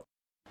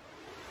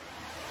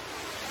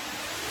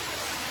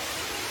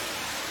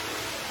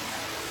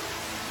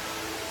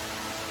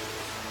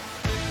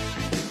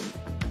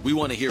We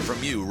want to hear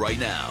from you right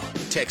now.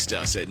 Text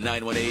us at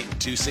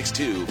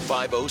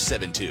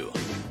 918-262-5072.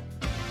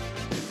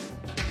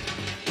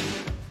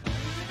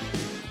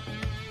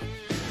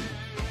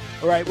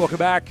 All right, welcome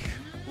back.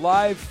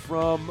 Live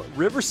from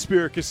River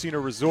Spirit Casino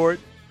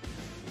Resort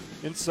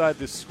inside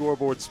the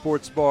Scoreboard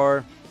Sports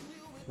Bar.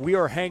 We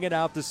are hanging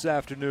out this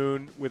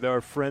afternoon with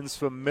our friends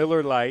from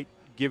Miller Lite,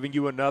 giving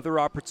you another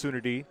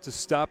opportunity to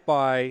stop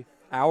by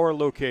our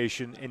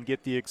location and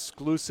get the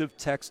exclusive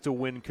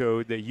text-to-win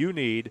code that you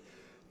need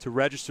to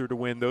register to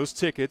win those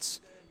tickets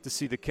to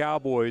see the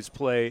Cowboys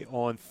play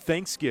on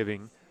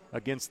Thanksgiving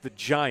against the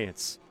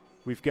Giants.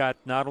 We've got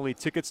not only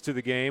tickets to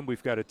the game,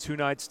 we've got a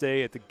 2-night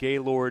stay at the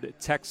Gaylord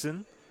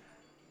Texan.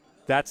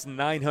 That's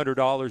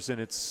 $900 in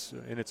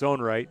its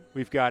own right.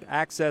 We've got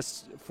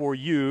access for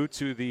you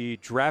to the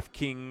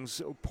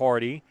DraftKings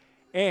party,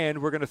 and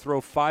we're going to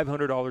throw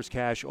 $500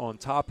 cash on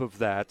top of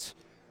that.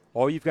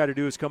 All you've got to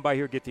do is come by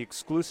here, get the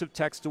exclusive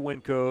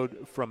text-to-win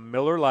code from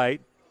Miller Lite,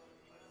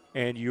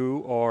 and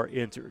you are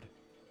entered.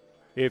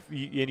 And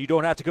you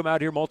don't have to come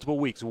out here multiple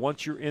weeks.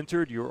 Once you're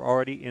entered, you're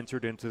already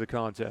entered into the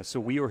contest.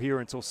 So we are here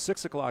until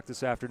 6 o'clock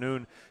this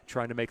afternoon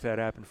trying to make that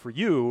happen for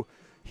you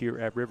here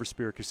at River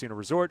Spirit Casino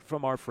Resort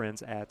from our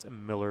friends at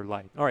Miller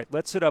Lite. All right,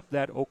 let's hit up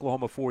that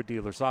Oklahoma Ford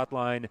Dealers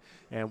hotline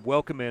and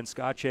welcome in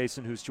Scott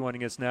Chasen, who's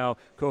joining us now,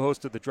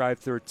 co-host of the Drive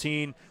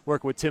 13,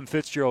 working with Tim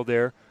Fitzgerald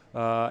there,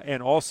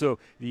 and also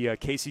the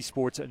KC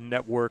Sports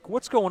Network.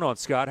 What's going on,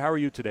 Scott? How are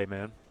you today,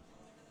 man?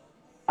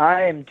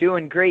 I am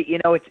doing great. You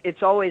know,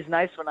 it's always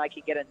nice when I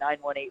can get a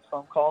 918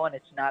 phone call and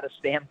it's not a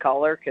spam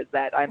caller because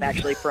I'm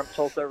actually from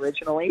Tulsa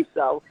originally.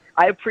 So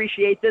I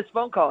appreciate this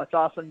phone call. It's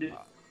awesome to.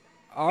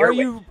 Are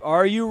you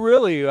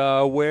really?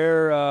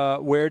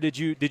 Where did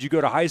you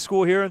go to high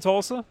school here in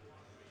Tulsa?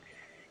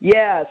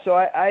 Yeah, so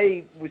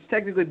I was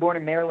technically born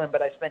in Maryland,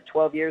 but I spent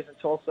 12 years in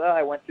Tulsa.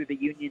 I went through the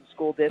Union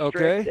School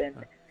District. Okay. And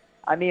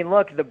I mean,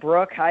 look, the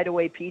Brook,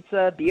 Hideaway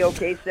Pizza,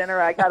 BOK Center,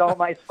 I got all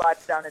my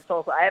spots down in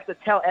Tulsa. I have to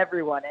tell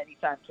everyone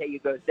anytime KU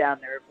goes down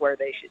there where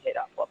they should hit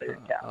up while they're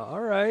in town. All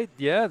right.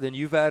 Yeah, then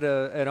you've had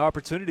an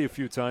opportunity a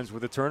few times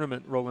with a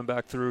tournament rolling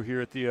back through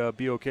here at the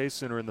BOK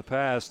Center in the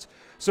past.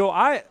 So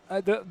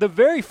the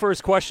very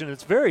first question,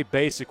 it's a very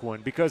basic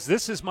one because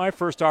this is my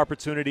first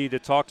opportunity to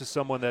talk to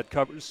someone that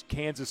covers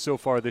Kansas so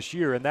far this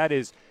year, and that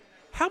is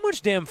how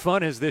much damn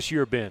fun has this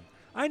year been?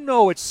 I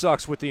know it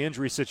sucks with the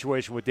injury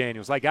situation with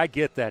Daniels. Like, I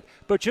get that.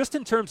 But just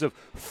in terms of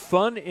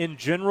fun in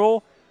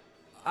general,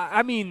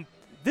 I mean,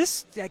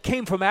 this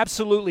came from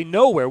absolutely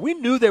nowhere. We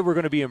knew they were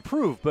going to be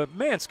improved. But,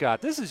 man,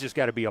 Scott, this has just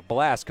got to be a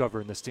blast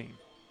covering this team.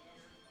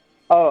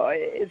 Oh,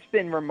 it's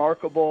been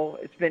remarkable.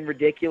 It's been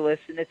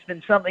ridiculous. And it's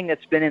been something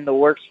that's been in the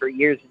works for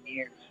years and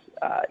years.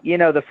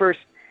 The first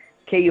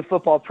KU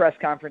football press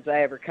conference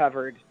I ever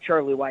covered,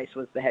 Charlie Weiss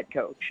was the head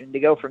coach. And to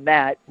go from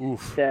that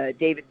to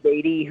David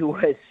Beatty, who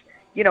was –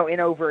 in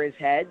over his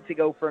head, to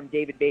go from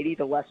David Beatty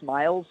to Les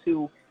Miles,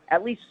 who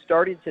at least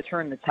started to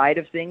turn the tide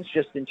of things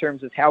just in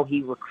terms of how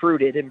he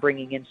recruited and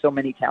bringing in so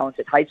many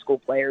talented high school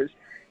players,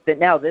 that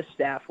now this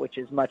staff, which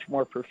is much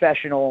more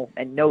professional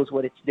and knows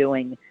what it's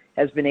doing,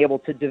 has been able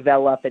to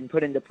develop and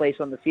put into place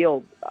on the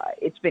field.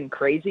 It's been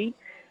crazy.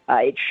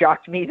 It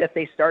shocked me that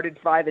they started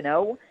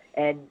 5-0.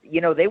 And,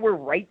 they were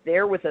right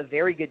there with a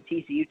very good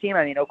TCU team.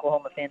 I mean,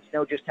 Oklahoma fans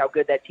know just how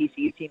good that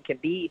TCU team can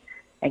be.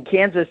 And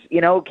Kansas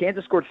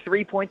scored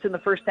 3 points in the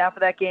first half of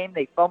that game.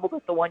 They fumbled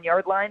at the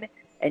 1-yard line,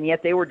 and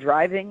yet they were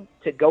driving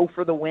to go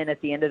for the win at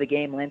the end of the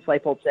game. Lance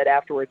Leipold said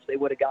afterwards they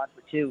would have gone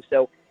for 2.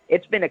 So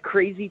it's been a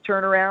crazy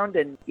turnaround,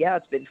 and, yeah,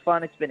 it's been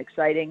fun. It's been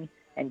exciting.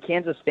 And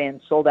Kansas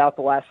fans sold out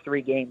the last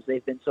 3 games.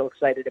 They've been so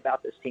excited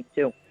about this team,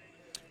 too.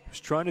 I was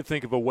trying to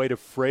think of a way to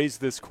phrase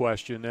this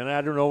question, and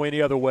I don't know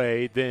any other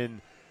way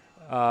than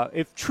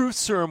if truth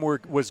serum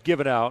was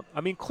given out.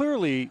 I mean,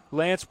 clearly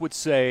Lance would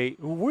say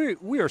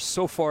we are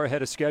so far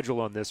ahead of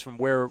schedule on this from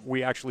where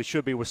we actually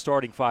should be with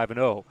starting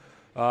 5-0.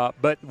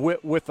 But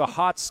with a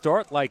hot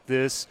start like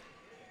this,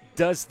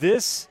 does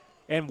this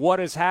and what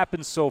has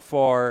happened so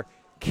far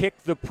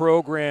kick the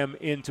program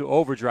into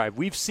overdrive?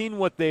 We've seen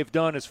what they've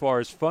done as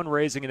far as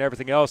fundraising and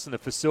everything else and the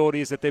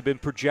facilities that they've been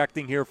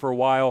projecting here for a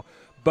while.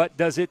 But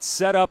does it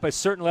set up a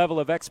certain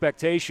level of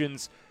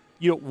expectations,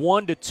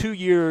 1 to 2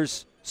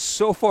 years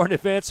so far in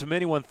advance from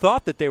anyone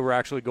thought that they were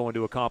actually going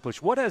to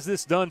accomplish? What has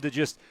this done to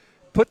just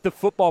put the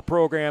football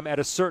program at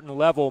a certain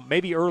level,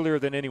 maybe earlier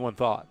than anyone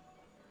thought?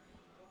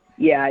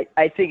 Yeah,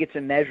 I think it's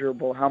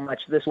immeasurable how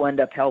much this will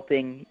end up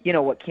helping,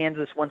 what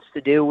Kansas wants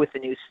to do with the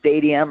new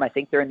stadium. I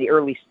think they're in the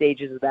early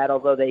stages of that,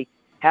 although they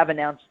have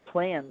announced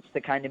plans to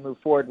kind of move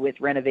forward with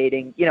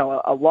renovating,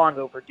 a long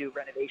overdue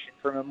renovation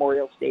for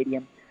Memorial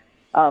Stadium.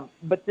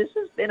 But this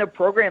has been a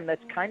program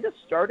that's kind of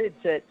started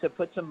to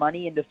put some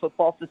money into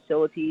football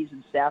facilities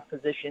and staff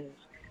positions,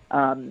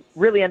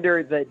 really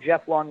under the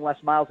Jeff Long,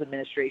 Les Miles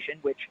administration,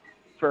 which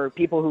for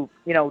people who,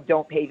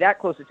 don't pay that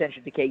close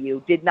attention to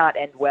KU, did not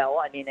end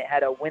well. I mean, it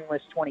had a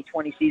winless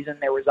 2020 season.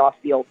 There was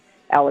off-field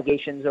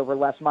allegations over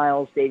Les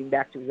Miles dating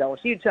back to his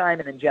LSU time,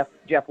 and then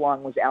Jeff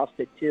Long was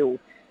ousted too.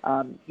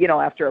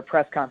 after a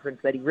press conference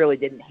that he really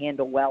didn't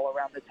handle well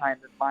around the time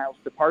of Miles'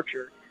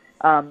 departure.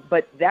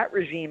 But that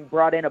regime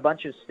brought in a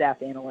bunch of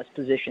staff analyst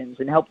positions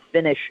and helped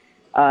finish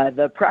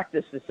the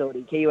practice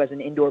facility. KU has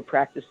an indoor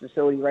practice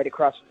facility right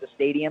across from the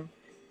stadium.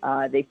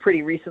 They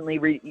pretty recently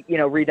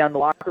redone the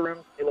locker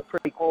rooms. They look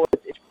pretty cool.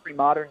 It's pretty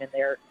modern in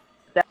there.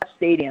 That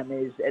stadium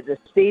is the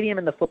stadium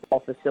and the football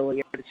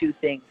facility are the two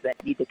things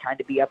that need to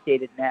kind of be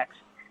updated next.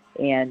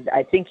 And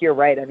I think you're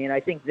right. I mean, I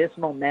think this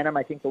momentum,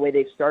 I think the way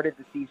they've started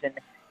the season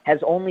has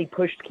only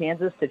pushed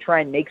Kansas to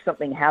try and make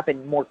something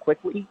happen more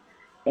quickly.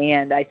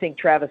 And I think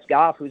Travis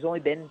Goff, who's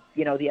only been,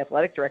 the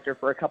athletic director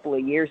for a couple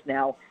of years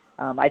now,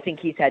 I think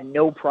he's had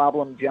no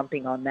problem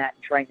jumping on that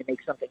and trying to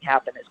make something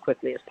happen as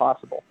quickly as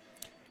possible.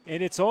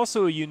 And it's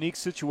also a unique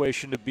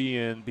situation to be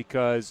in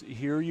because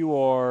here you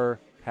are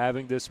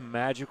having this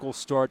magical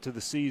start to the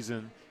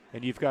season,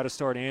 and you've got to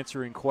start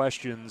answering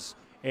questions.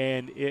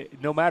 And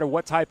no matter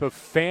what type of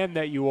fan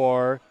that you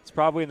are, it's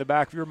probably in the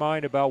back of your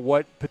mind about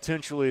what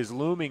potentially is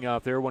looming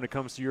out there when it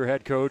comes to your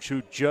head coach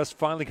who just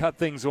finally got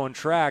things on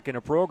track and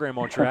a program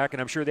on track.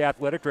 And I'm sure the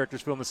athletic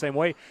director's feeling the same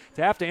way,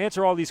 to have to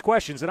answer all these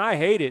questions. And I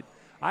hate it.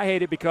 I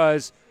hate it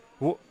because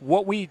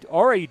what we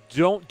already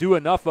don't do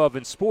enough of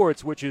in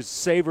sports, which is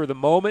savor the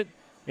moment,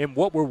 and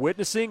what we're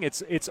witnessing,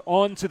 it's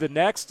on to the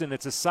next, and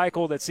it's a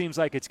cycle that seems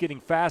like it's getting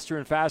faster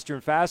and faster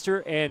and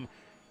faster. And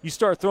you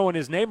start throwing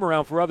his name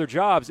around for other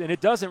jobs, and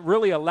it doesn't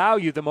really allow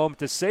you the moment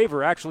to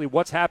savor actually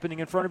what's happening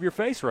in front of your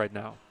face right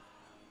now.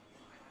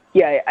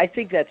 Yeah, I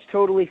think that's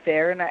totally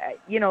fair. And,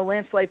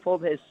 Lance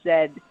Leipold has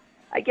said,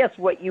 I guess,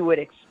 what you would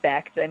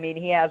expect. I mean,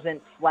 he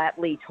hasn't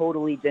flatly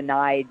totally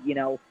denied,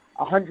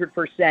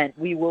 100%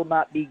 we will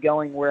not be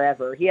going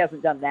wherever. He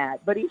hasn't done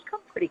that, but he's come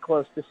pretty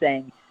close to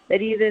saying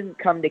that he didn't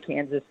come to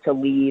Kansas to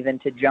leave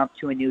and to jump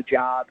to a new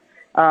job.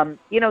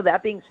 That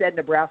being said,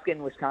 Nebraska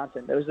and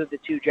Wisconsin, those are the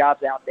two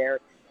jobs out there.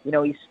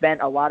 He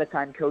spent a lot of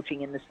time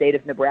coaching in the state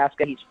of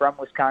Nebraska. He's from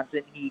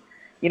Wisconsin. He,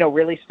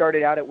 really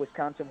started out at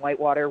Wisconsin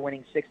Whitewater,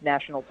 winning 6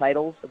 national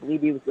titles. I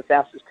believe he was the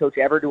fastest coach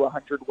ever to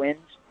 100 wins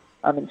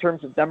in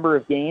terms of number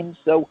of games.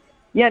 So,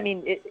 yeah, I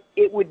mean,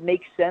 it would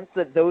make sense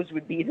that those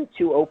would be the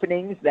two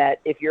openings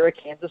that if you're a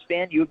Kansas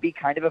fan, you would be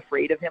kind of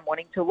afraid of him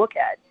wanting to look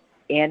at.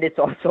 And it's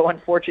also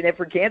unfortunate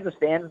for Kansas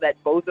fans that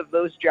both of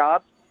those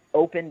jobs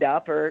opened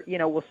up, or,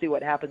 we'll see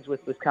what happens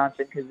with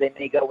Wisconsin because they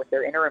may go with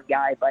their interim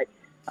guy. But,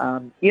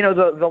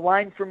 the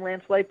line from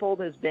Lance Leipold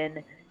has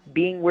been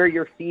being where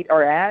your feet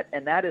are at,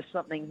 and that is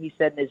something he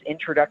said in his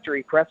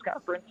introductory press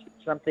conference.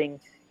 It's something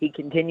he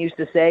continues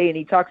to say, and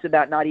he talks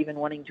about not even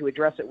wanting to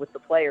address it with the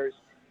players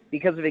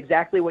because of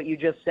exactly what you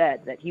just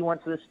said, that he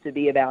wants this to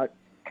be about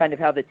kind of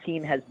how the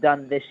team has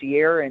done this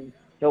year, and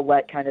he'll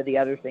let kind of the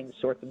other things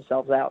sort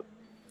themselves out.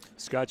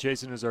 Scott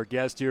Chasen is our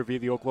guest here via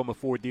the Oklahoma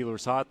Ford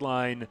Dealers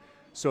Hotline.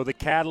 So the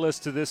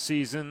catalyst to this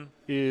season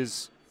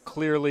is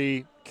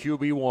clearly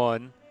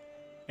QB1,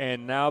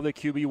 and now the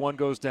QB1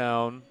 goes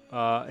down,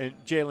 and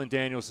Jalen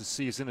Daniels'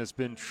 season has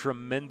been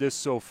tremendous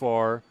so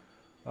far.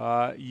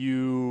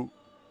 You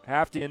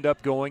have to end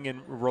up going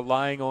and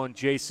relying on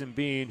Jason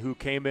Bean, who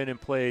came in and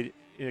played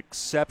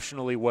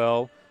exceptionally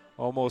well,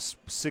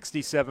 almost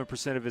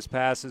 67% of his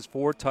passes,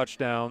 4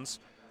 touchdowns.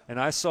 And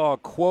I saw a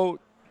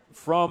quote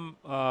from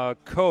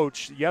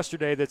Coach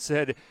yesterday that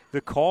said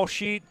the call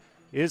sheet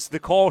is the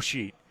call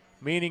sheet,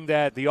 meaning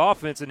that the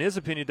offense, in his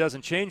opinion,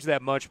 doesn't change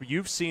that much, but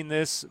you've seen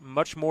this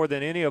much more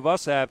than any of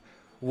us have.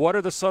 What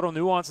are the subtle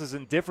nuances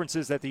and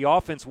differences that the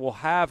offense will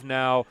have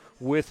now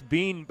with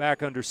Bean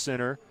back under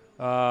center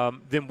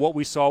than what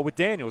we saw with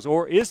Daniels?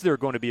 Or is there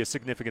going to be a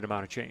significant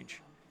amount of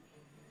change?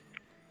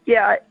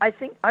 Yeah, I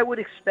think I would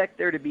expect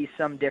there to be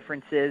some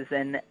differences,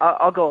 and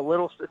I'll go a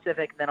little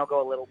specific, then I'll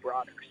go a little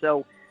broader.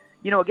 So,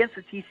 against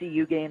the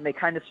TCU game, they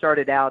kind of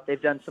started out,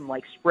 they've done some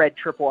spread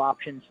triple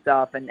option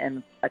stuff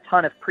and a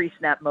ton of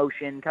pre-snap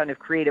motion, kind of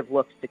creative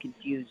looks to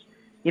confuse,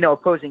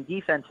 opposing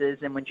defenses.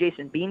 And when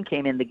Jason Bean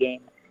came in the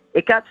game,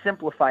 it got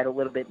simplified a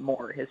little bit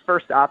more. His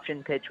first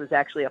option pitch was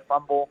actually a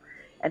fumble.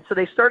 And so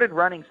they started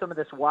running some of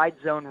this wide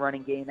zone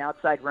running game,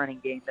 outside running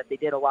game that they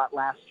did a lot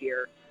last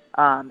year,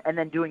 and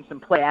then doing some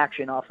play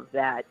action off of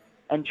that.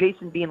 And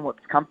Jason Bean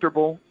looked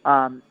comfortable.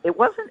 It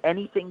wasn't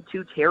anything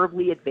too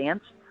terribly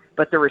advanced,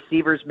 but the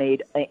receivers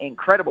made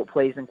incredible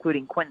plays,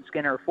 including Quentin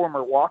Skinner, a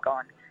former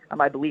walk-on,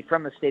 I believe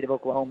from the state of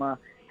Oklahoma,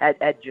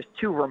 had just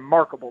 2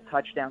 remarkable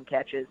touchdown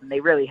catches, and they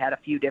really had a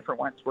few different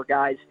ones where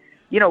guys,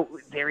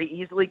 very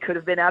easily could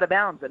have been out of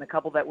bounds, and a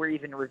couple that were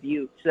even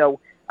reviewed. So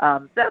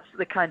that's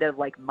the kind of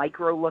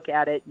micro look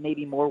at it,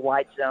 maybe more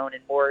wide zone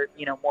and more,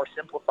 more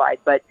simplified.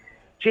 But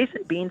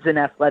Jason Bean's an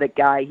athletic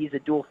guy. He's a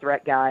dual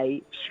threat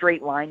guy,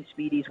 straight line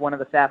speed. He's one of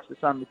the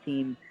fastest on the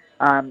team.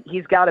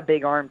 He's got a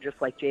big arm just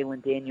like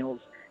Jalen Daniels.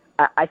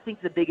 I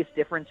think the biggest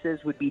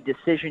differences would be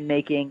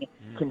decision-making,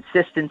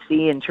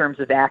 consistency in terms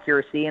of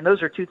accuracy, and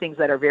those are 2 things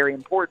that are very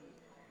important.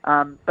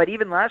 But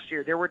even last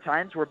year, there were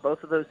times where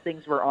both of those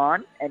things were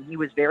on, and he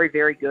was very,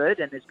 very good,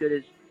 and as good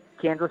as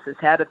Kansas has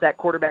had at that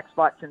quarterback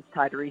spot since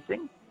Tide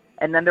Racing.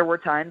 And then there were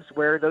times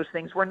where those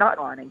things were not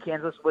on, and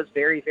Kansas was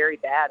very, very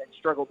bad and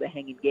struggled to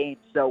hang in games.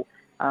 So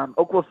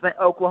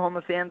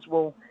Oklahoma fans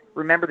will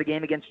remember the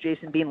game against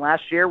Jason Bean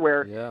last year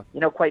where,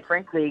 quite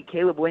frankly,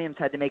 Caleb Williams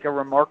had to make a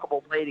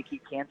remarkable play to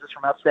keep Kansas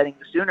from upsetting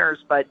the Sooners.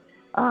 But,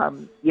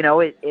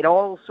 it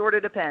all sort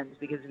of depends,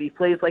 because if he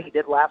plays like he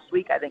did last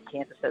week, I think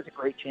Kansas has a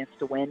great chance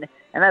to win.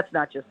 And that's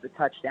not just the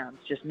touchdowns,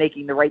 just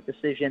making the right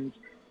decisions,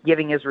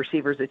 giving his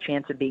receivers a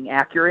chance of being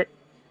accurate.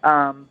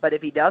 But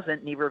if he doesn't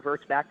and he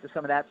reverts back to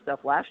some of that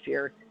stuff last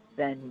year,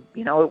 then,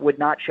 it would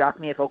not shock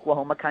me if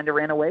Oklahoma kind of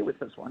ran away with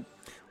this one.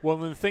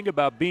 Well, and the thing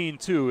about Bean,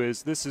 too,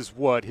 is this is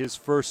his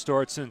first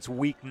start since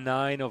week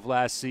 9 of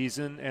last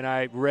season. And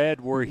I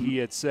read where he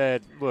had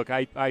said, look,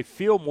 I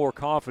feel more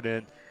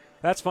confident.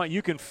 That's fine.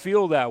 You can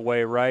feel that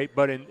way, right?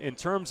 But in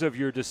terms of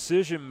your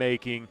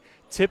decision-making,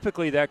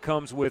 typically that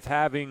comes with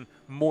having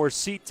more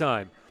seat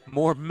time,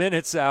 more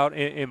minutes out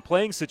in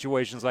playing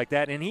situations like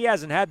that, and he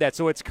hasn't had that.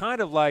 So it's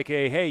kind of like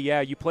hey,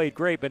 yeah, you played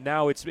great, but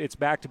now it's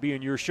back to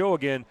being your show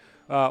again.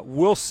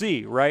 We'll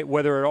see, right,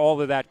 whether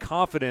all of that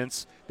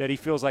confidence that he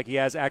feels like he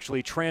has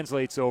actually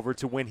translates over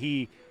to when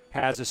he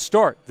has a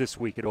start this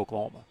week at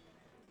Oklahoma.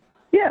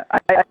 Yeah,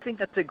 I think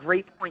that's a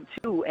great point,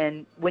 too.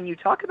 And when you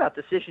talk about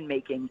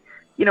decision-making,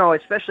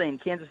 especially in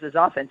Kansas's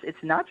offense,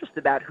 it's not just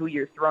about who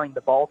you're throwing the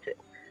ball to,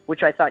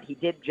 which I thought he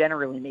did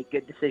generally make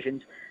good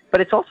decisions,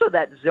 but it's also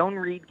that zone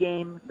read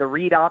game, the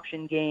read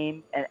option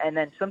game, and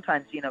then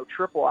sometimes,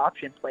 triple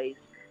option plays.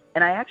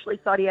 And I actually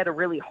thought he had a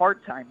really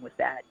hard time with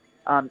that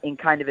in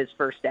kind of his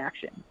first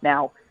action.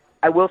 Now,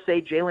 I will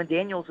say Jalen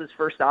Daniels'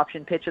 first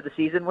option pitch of the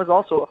season was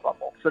also a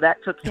fumble. So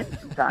that took him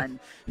some time,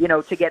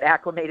 to get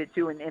acclimated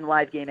to in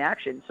live game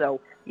action. So,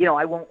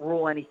 I won't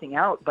rule anything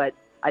out, but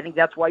I think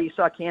that's why you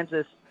saw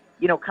Kansas,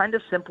 kind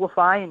of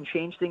simplify and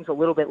change things a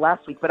little bit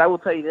last week. But I will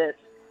tell you this,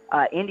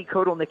 Andy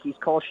Kotelnicki's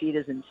call sheet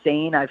is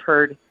insane. I've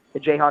heard the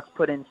Jayhawks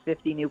put in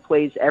 50 new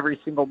plays every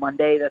single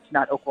Monday. That's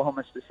not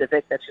Oklahoma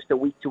specific. That's just a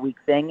week-to-week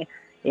thing.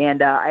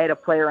 And I had a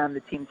player on the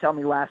team tell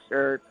me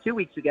 2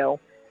 weeks ago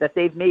that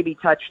they've maybe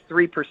touched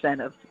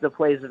 3% of the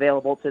plays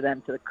available to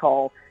them to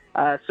call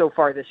so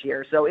far this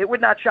year. So it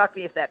would not shock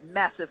me if that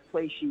massive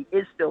play sheet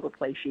is still the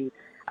play sheet.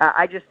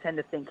 I just tend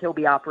to think he'll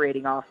be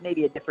operating off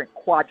maybe a different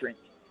quadrant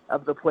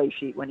of the play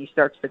sheet when he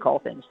starts to call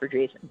things for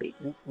Jason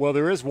Bean. Well,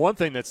 there is one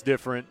thing that's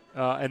different,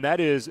 and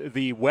that is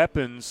the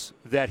weapons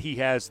that he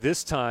has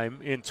this time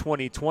in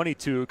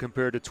 2022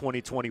 compared to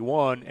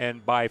 2021,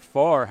 and by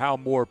far how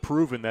more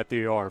proven that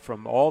they are,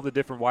 from all the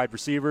different wide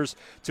receivers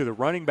to the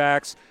running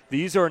backs.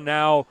 These are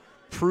now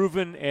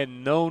proven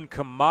and known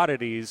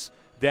commodities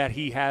that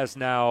he has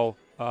now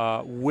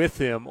with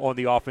him on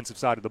the offensive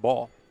side of the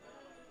ball.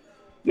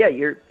 Yeah,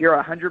 you're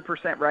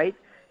 100% right.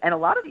 And a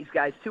lot of these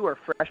guys, too, are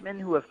freshmen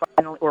who have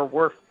finally, or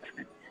were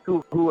freshmen,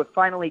 who have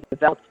finally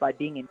developed by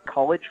being in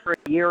college for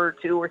a year or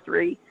 2 or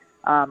 3.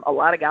 A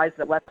lot of guys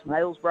that Les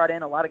Miles brought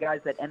in, a lot of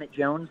guys that Emmett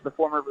Jones, the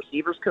former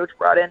receivers coach,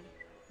 brought in.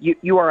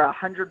 You are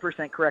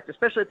 100% correct,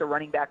 especially at the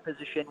running back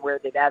position where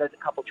they've added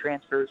a couple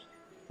transfers.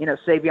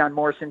 Savion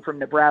Morrison from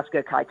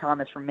Nebraska, Kai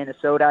Thomas from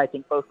Minnesota. I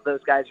think both of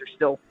those guys are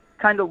still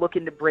kind of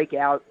looking to break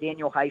out.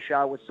 Daniel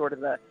Highshaw was sort of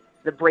the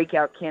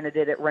breakout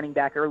candidate at running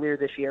back earlier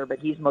this year, but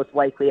he's most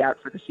likely out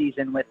for the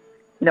season with,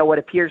 what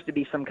appears to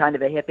be some kind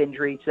of a hip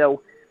injury.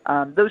 So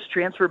those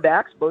transfer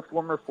backs, both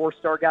former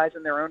 4-star guys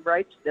in their own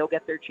rights, they'll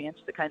get their chance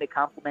to kind of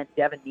complement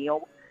Devin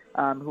Neal,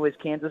 who is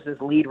Kansas's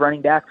lead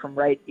running back from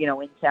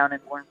in town in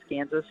Lawrence,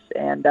 Kansas.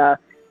 And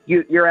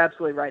you're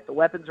absolutely right. The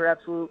weapons are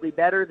absolutely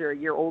better. They're a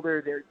year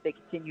older. They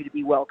continue to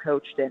be well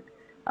coached. And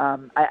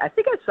I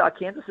think I saw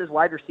Kansas's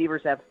wide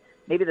receivers have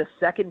maybe the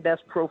second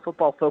best Pro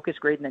Football Focus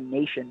grade in the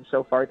nation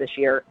so far this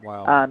year.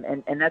 Wow.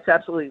 And that's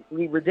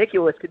absolutely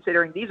ridiculous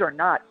considering these are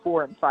not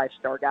 4- and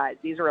 5-star guys.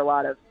 These are a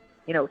lot of,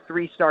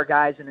 3-star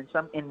guys, and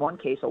in one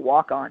case, a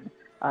walk-on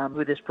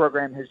who this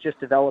program has just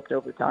developed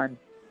over time.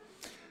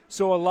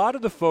 So a lot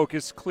of the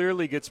focus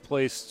clearly gets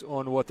placed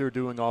on what they're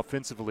doing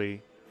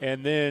offensively.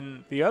 And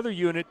then the other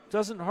unit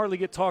doesn't hardly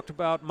get talked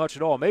about much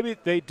at all. Maybe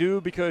they do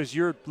because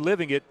you're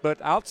living it,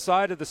 but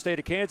outside of the state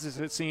of Kansas,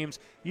 it seems,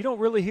 you don't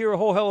really hear a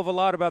whole hell of a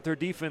lot about their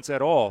defense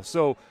at all.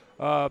 So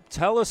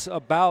tell us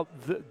about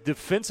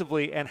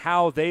defensively and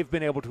how they've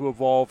been able to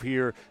evolve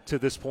here to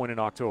this point in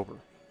October.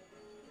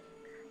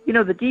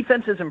 The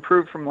defense has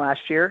improved from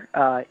last year,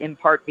 in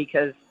part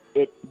because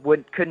it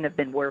couldn't have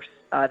been worse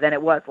than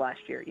it was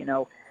last year.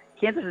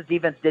 Kansas's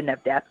defense didn't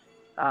have depth.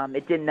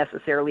 It didn't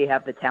necessarily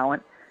have the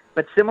talent.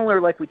 But similar,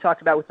 like we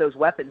talked about with those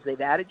weapons, they've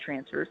added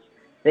transfers.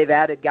 They've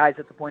added guys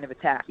at the point of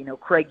attack.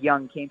 Craig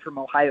Young came from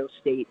Ohio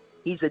State.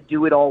 He's a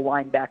do-it-all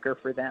linebacker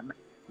for them.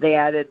 They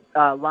added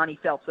Lonnie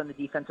Phelps on the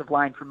defensive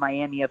line from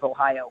Miami of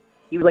Ohio.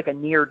 He was like a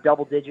near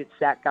double-digit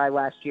sack guy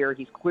last year.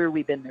 He's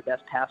clearly been their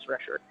best pass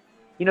rusher.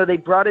 They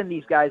brought in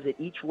these guys at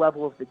each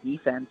level of the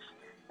defense,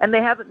 and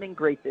they haven't been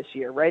great this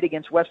year, right?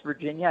 Against West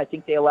Virginia, I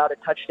think they allowed a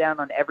touchdown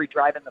on every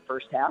drive in the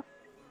first half.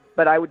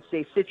 But I would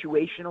say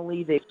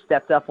situationally they've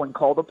stepped up when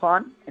called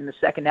upon. In the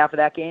second half of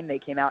that game, they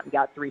came out and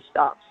got 3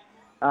 stops.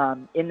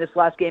 In this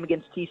last game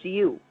against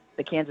TCU,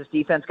 the Kansas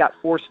defense got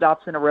 4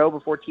 stops in a row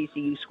before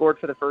TCU scored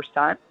for the first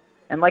time.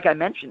 And like I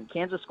mentioned,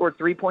 Kansas scored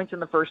 3 points in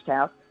the first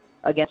half.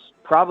 against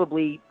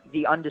probably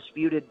the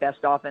undisputed best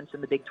offense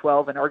in the Big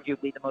 12 and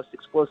arguably the most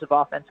explosive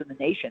offense in the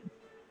nation.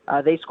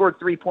 They scored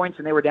 3 points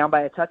and they were down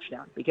by a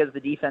touchdown because the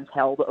defense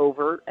held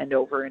over and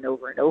over and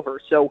over and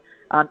over. So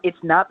it's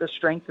not the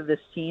strength of this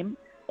team.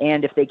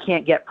 And if they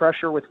can't get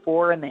pressure with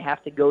 4 and they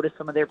have to go to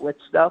some of their blitz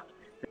stuff,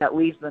 that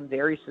leaves them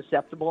very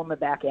susceptible in the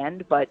back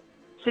end. But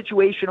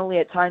situationally,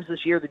 at times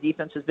this year, the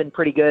defense has been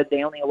pretty good.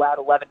 They only allowed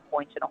 11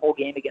 points in a whole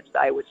game against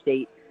Iowa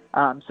State.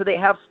 So they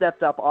have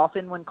stepped up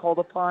often when called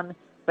upon,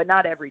 but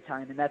not every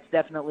time. And that's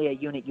definitely a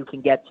unit you can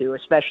get to,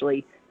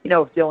 especially,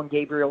 if Dylan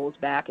Gabriel is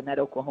back and that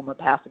Oklahoma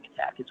passing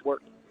attack is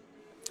working.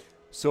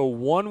 So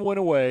 1 win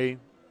away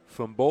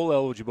from bowl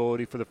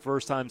eligibility for the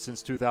first time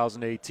since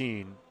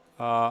 2018.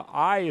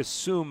 I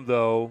assume,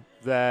 though,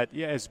 that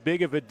as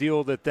big of a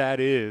deal that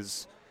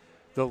is,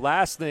 the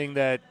last thing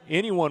that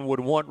anyone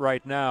would want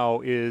right now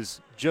is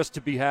just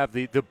to have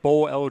the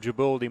bowl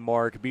eligibility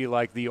mark be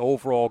like the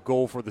overall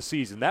goal for the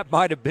season. That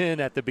might have been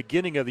at the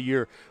beginning of the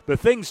year, but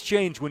things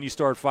change when you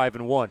start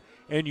 5-1.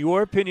 In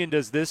your opinion,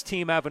 does this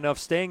team have enough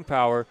staying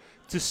power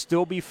to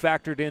still be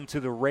factored into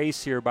the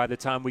race here by the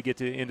time we get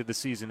to the end of the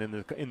season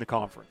in the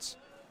conference?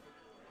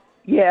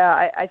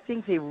 Yeah, I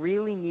think they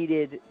really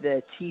needed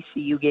the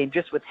TCU game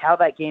just with how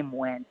that game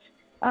went.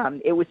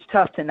 It was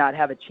tough to not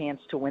have a chance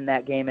to win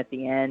that game at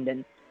the end.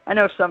 And I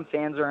know some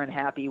fans are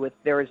unhappy with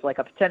there was like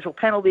a potential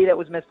penalty that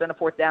was missed on a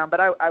 4th down, but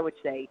I would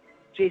say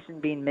Jason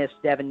Bean missed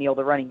Devin Neal,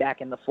 the running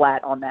back, in the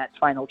flat on that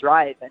final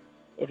drive. And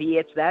if he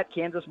hits that,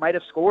 Kansas might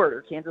have scored,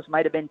 or Kansas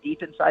might have been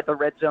deep inside the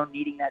red zone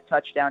needing that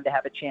touchdown to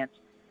have a chance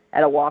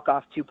at a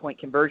walk-off 2-point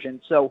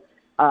conversion. So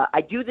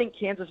I do think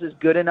Kansas is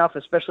good enough,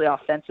 especially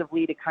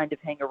offensively, to kind of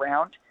hang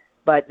around.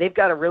 But they've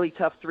got a really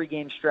tough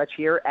 3-game stretch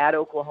here at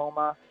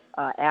Oklahoma,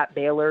 at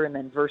Baylor, and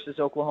then versus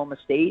Oklahoma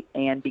State.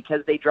 And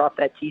because they dropped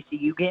that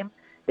TCU game,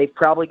 they've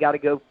probably got to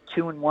go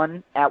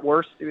 2-1 at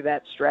worst through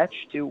that stretch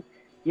to,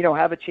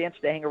 have a chance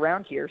to hang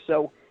around here.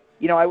 So,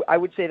 I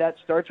would say that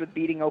starts with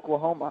beating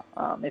Oklahoma.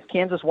 If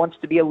Kansas wants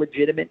to be a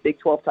legitimate Big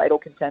 12 title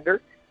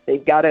contender,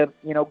 they've got to,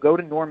 go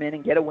to Norman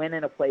and get a win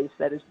in a place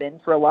that has been,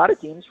 for a lot of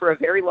teams, for a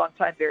very long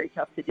time, very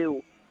tough to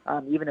do,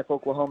 even if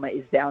Oklahoma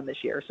is down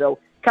this year. So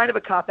kind of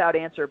a cop-out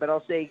answer, but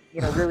I'll say,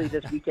 really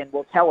this weekend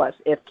will tell us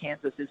if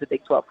Kansas is a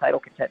Big 12 title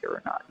contender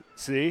or not.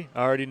 See,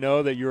 I already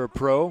know that you're a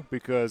pro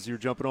because you're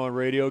jumping on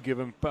radio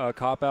giving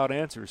cop-out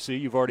answers. See,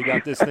 you've already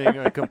got this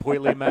thing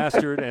completely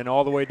mastered and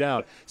all the way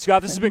down.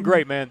 Scott, this has been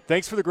great, man.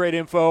 Thanks for the great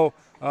info.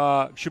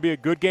 Should be a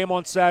good game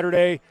on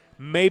Saturday.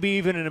 Maybe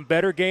even in a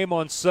better game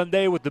on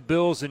Sunday with the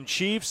Bills and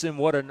Chiefs, and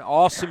what an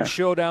awesome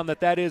showdown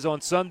that is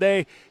on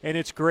Sunday. And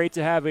it's great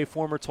to have a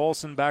former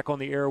Tulsan back on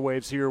the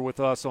airwaves here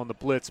with us on the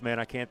Blitz, man.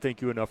 I can't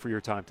thank you enough for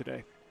your time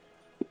today.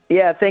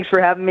 Yeah, thanks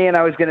for having me. And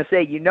I was going to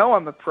say,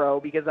 I'm a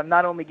pro because I'm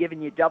not only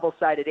giving you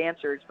double-sided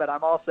answers, but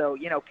I'm also,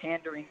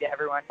 pandering to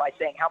everyone by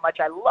saying how much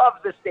I love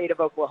the state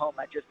of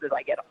Oklahoma just as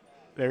I get them.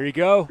 There you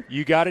go.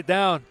 You got it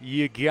down.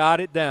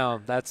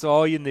 That's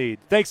all you need.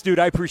 Thanks, dude.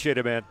 I appreciate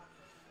it, man.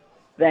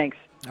 Thanks.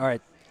 All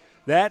right,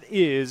 that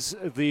is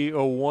the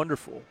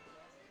wonderful,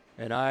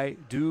 and I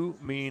do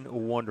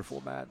mean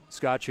wonderful, Matt,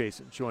 Scott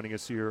Chasen, joining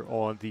us here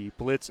on the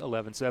Blitz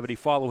 1170.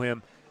 Follow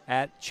him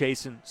at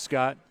Chasen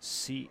Scott,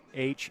 Chasen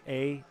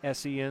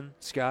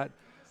Scott,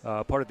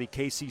 part of the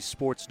KC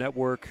Sports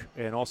Network,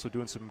 and also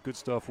doing some good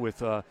stuff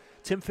with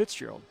Tim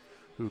Fitzgerald,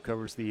 who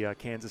covers the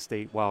Kansas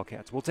State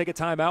Wildcats. We'll take a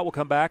timeout. We'll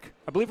come back.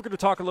 I believe we're going to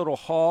talk a little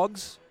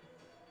Hogs.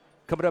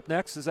 Coming up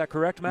next, is that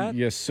correct, Matt?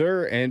 Yes,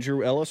 sir.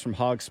 Andrew Ellis from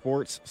Hog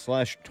Sports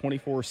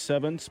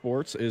 /247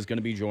 Sports is going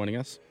to be joining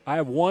us. I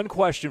have one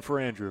question for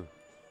Andrew.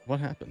 What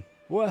happened?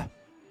 What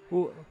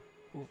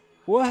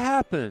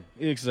happened?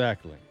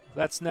 Exactly.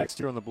 That's next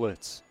here on the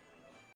Blitz.